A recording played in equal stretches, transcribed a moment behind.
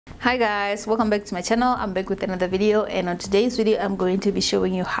Hi guys, welcome back to my channel. I'm back with another video, and on today's video I'm going to be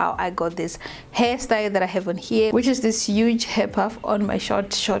showing you how I got this hairstyle that I have on here, which is this huge hair puff on my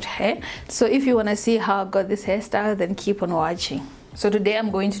short hair. So if you want to see how I got this hairstyle, then keep on watching. So today I'm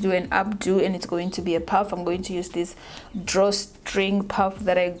going to do an updo, and it's going to be a puff. I'm going to use this drawstring puff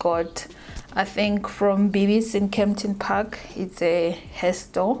that I got, I think, from Bibi's in Kempton Park. It's a hair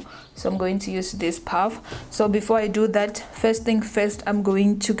store, so I'm going to use this puff. So before I do that, first thing first, I'm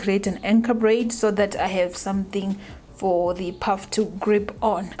going to create an anchor braid so that I have something for the puff to grip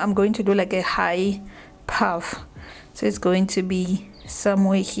on. I'm going to do like a high puff, so it's going to be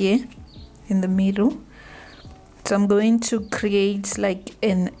somewhere here in the middle. So I'm going to create like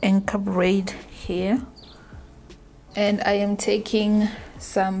an anchor braid here, and I am taking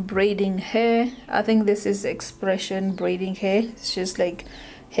some braiding hair. I think this is expression braiding hair. It's just like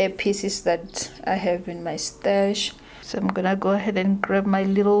hair pieces that I have in my stash. So I'm gonna go ahead and grab my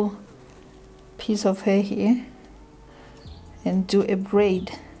little piece of hair here and do a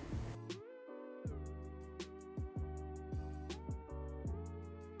braid.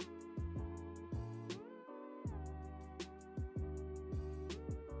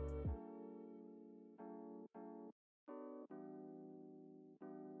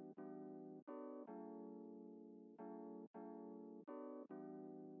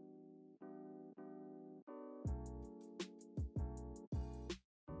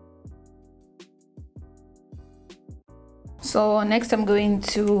 So next I'm going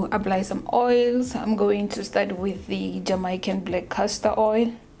to apply some oils. I'm going to start with the Jamaican black castor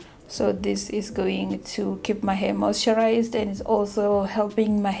oil. So this is going to keep my hair moisturized, and it's also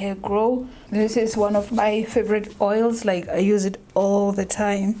helping my hair grow. This is one of my favorite oils, like I use it all the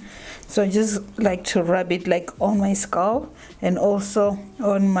time. So I just like to rub it like on my scalp and also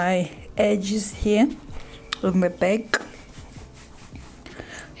on my edges here on the back.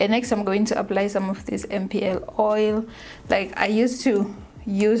 And next I'm going to apply some of this MPL oil. Like I used to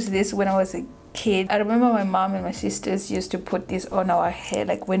use this when I was a kid. I remember my mom and my sisters used to put this on our hair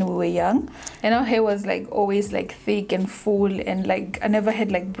like when we were young, and our hair was like always like thick and full, and like I never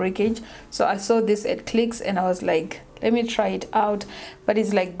had like breakage. So I saw this at Clicks and I was like, let me try it out. But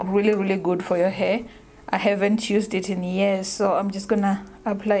it's like really good for your hair. I haven't used it in years, so I'm just gonna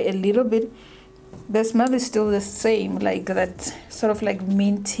apply a little bit. The smell is still the same, like that sort of like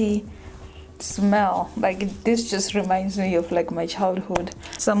minty smell. Like this just reminds me of like my childhood.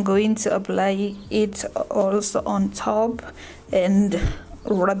 So I'm going to apply it also on top and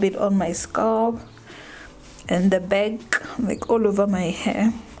rub it on my scalp and the back, like all over my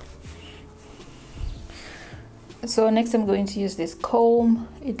hair. So next I'm going to use this comb.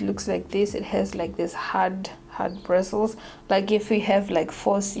 It looks like this. It has like this hard bristles. Like if you have like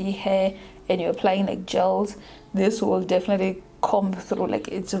 4C hair and you're applying like gels, this will definitely comb through. Like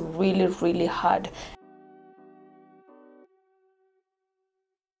it's really hard.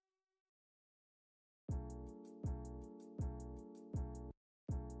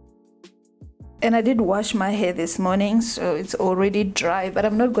 And I did wash my hair this morning, so it's already dry, but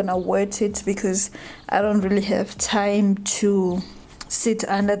I'm not gonna wet it because I don't really have time to sit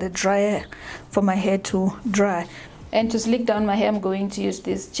under the dryer for my hair to dry. And to slick down my hair, I'm going to use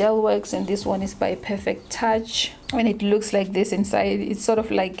this gel wax, and this one is by Perfect Touch. And it looks like this inside. It's sort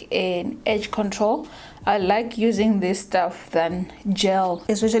of like an edge control. I like using this stuff than gel,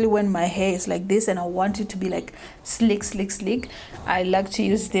 especially when my hair is like this and I want it to be like slick. I like to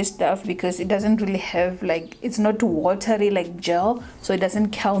use this stuff because it doesn't really have like, it's not watery like gel, so it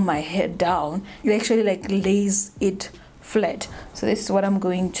doesn't curl my hair down. It actually like lays it flat. So this is what I'm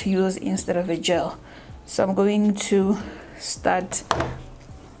going to use instead of a gel. So I'm going to start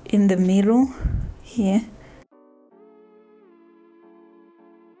in the middle here.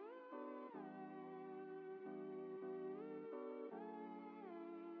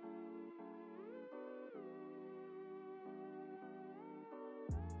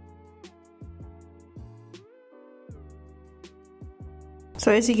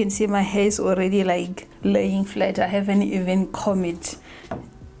 So as you can see, my hair is already like laying flat. I haven't even combed it.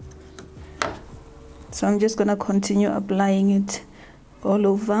 So I'm just gonna continue applying it all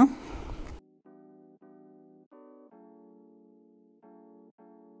over.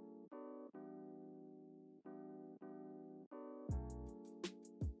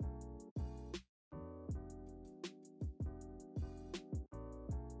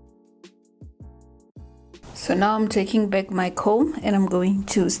 So now I'm taking back my comb and I'm going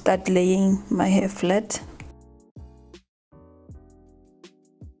to start laying my hair flat.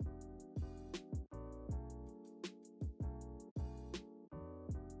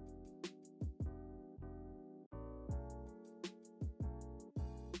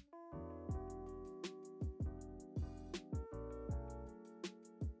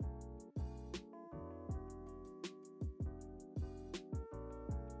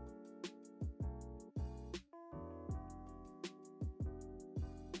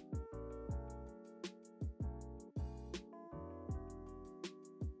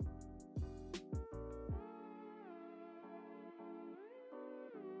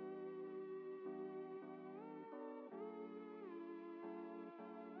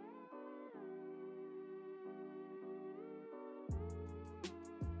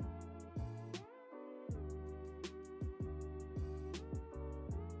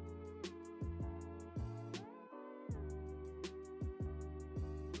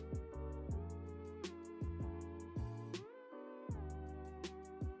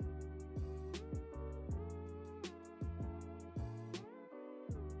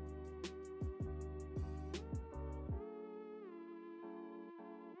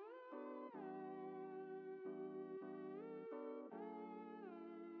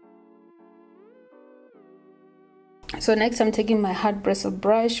 So next I'm taking my hard bristle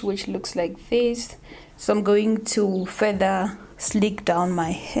brush, which looks like this. So I'm going to further slick down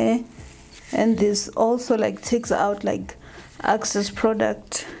my hair, and this also like takes out like excess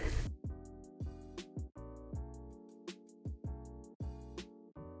product.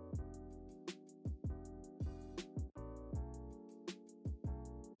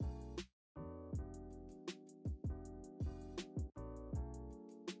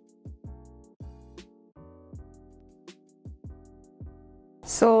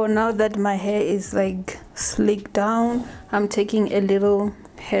 So now that my hair is like slicked down, I'm taking a little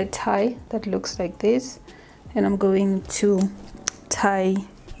hair tie that looks like this, and I'm going to tie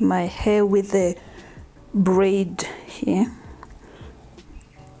my hair with a braid here.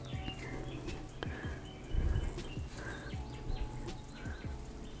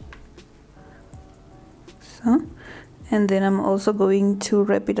 So, and then I'm also going to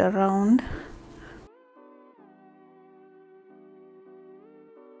wrap it around.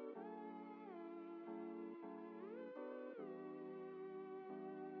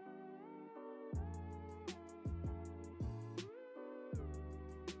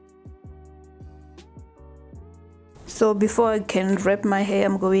 So before I can wrap my hair,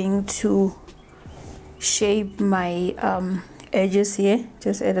 I'm going to shape my edges here.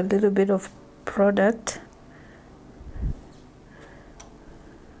 Just add a little bit of product.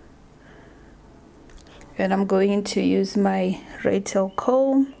 And I'm going to use my red tail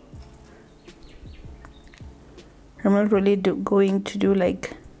comb. I'm not really going to do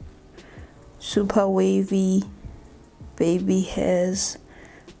like super wavy baby hairs,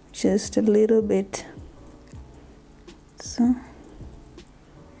 just a little bit. So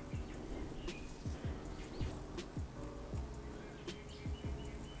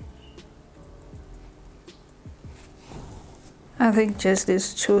I think just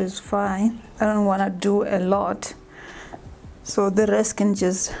this two is fine. I don't want to do a lot, so the rest can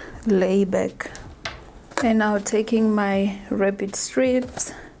just lay back. And now taking my rabbit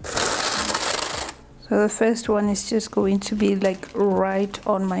strips. So the first one is just going to be like right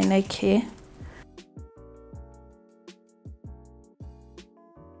on my neck here.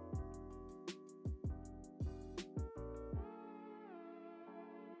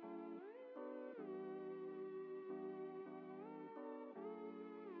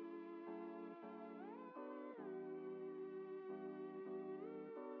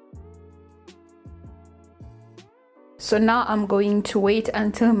 So now I'm going to wait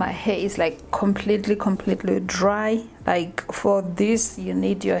until my hair is like completely dry. Like for this you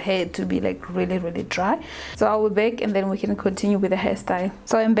need your hair to be like really dry. So I'll be back and then we can continue with the hairstyle.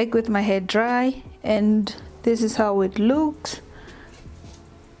 So I'm back with my hair dry, and this is how it looks,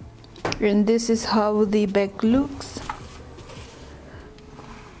 and this is how the back looks.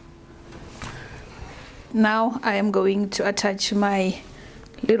 Now I am going to attach my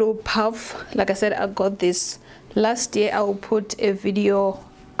little puff. Like I said, I got this last year. I will put a video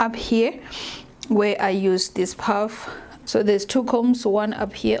up here where I use this puff. So there's two combs, one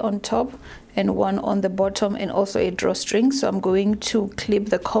up here on top and one on the bottom, and also a drawstring. So I'm going to clip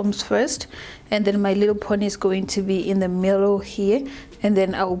the combs first, and then my little pony is going to be in the middle here, and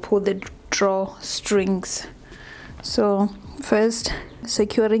then I will pull the drawstrings. So first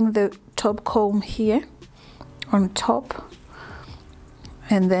securing the top comb here on top,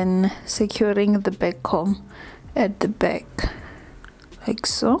 and then securing the back comb at the back like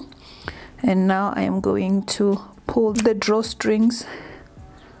so. And now I am going to pull the drawstrings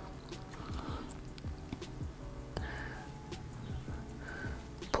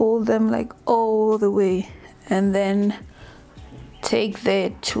pull them like all the way, and then take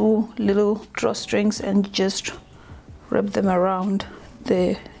the two little drawstrings and just wrap them around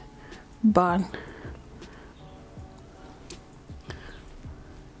the bun.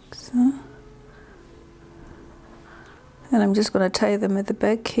 So, and I'm just gonna tie them at the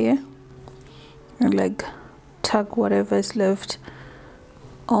back here and like tuck whatever is left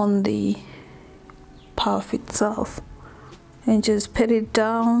on the puff itself and just pat it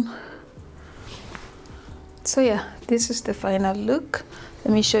down. So yeah, this is the final look.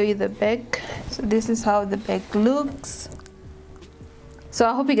 Let me show you the back. So this is how the back looks. So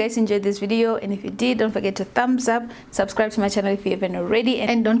I hope you guys enjoyed this video, and if you did, don't forget to thumbs up, subscribe to my channel if you haven't already,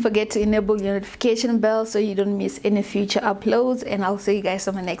 and don't forget to enable your notification bell so you don't miss any future uploads. And I'll see you guys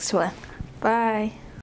on my next one. Bye.